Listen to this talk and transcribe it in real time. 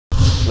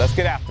Let's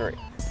get after it.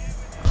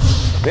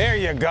 There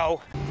you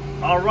go.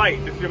 All right,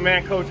 it's your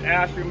man, Coach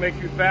Ashley, Make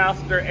You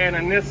Faster. And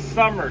in this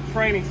summer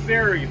training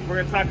series,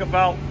 we're gonna talk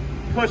about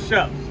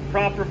push-ups,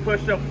 proper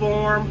push-up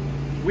form.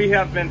 We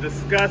have been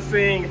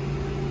discussing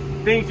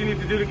things you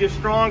need to do to get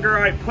stronger.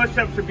 All right,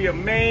 push-ups should be a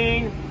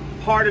main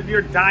part of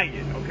your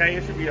diet, okay?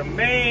 It should be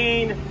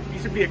you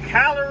should be a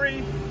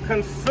calorie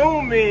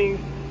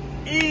consuming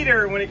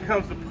eater when it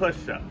comes to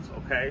push-ups,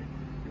 okay?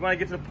 You wanna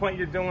get to the point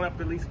you're doing up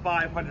to at least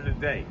 500 a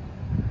day.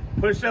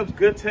 Push-ups,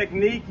 good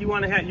technique. You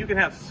can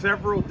have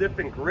several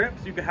different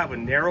grips. You can have a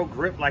narrow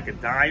grip like a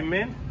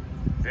diamond,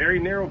 very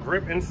narrow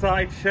grip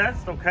inside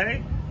chest,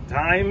 okay?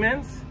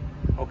 Diamonds,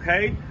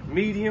 okay?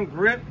 Medium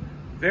grip,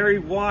 very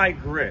wide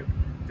grip.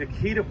 The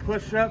key to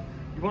push-up,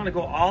 you wanna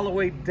go all the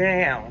way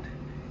down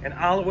and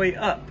all the way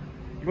up.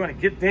 You wanna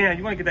get down,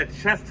 you wanna get that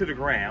chest to the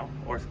ground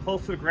or as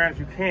close to the ground as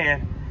you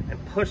can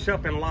and push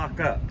up and lock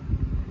up,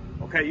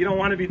 okay? You don't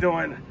wanna be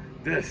doing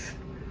this,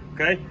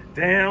 okay?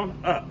 Down,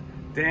 up,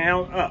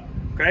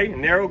 okay?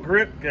 Narrow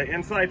grip, okay?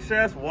 Inside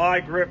chest,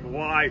 wide grip,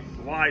 wide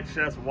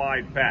chest,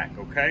 wide back,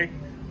 okay?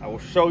 I will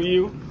show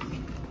you.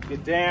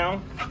 Get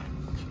down.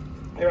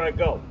 Here I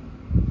go.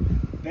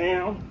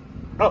 Down,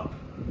 up,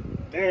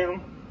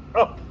 down,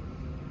 up,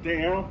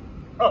 down,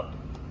 up.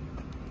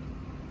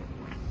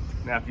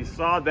 Now, if you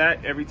saw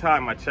that, every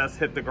time my chest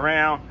hit the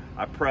ground,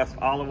 I pressed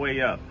all the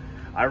way up.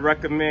 I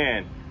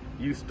recommend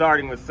you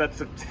starting with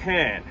sets of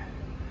 10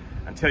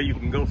 until you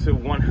can go to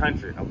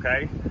 100,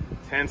 okay?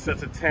 10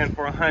 sets of 10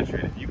 for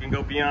 100. If you can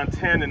go beyond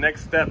 10, the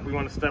next step we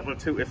want to step up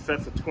to is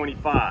sets of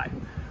 25.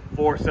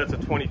 4 sets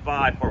of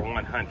 25 for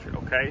 100,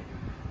 okay?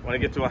 Want to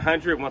get to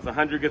 100. Once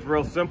 100 gets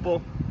real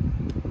simple,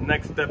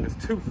 next step is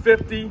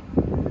 250.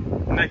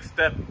 Next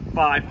step,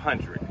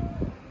 500.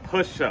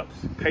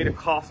 Push-ups. Pay the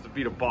cost to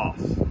be the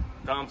boss.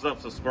 Thumbs up,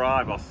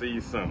 subscribe. I'll see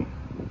you soon.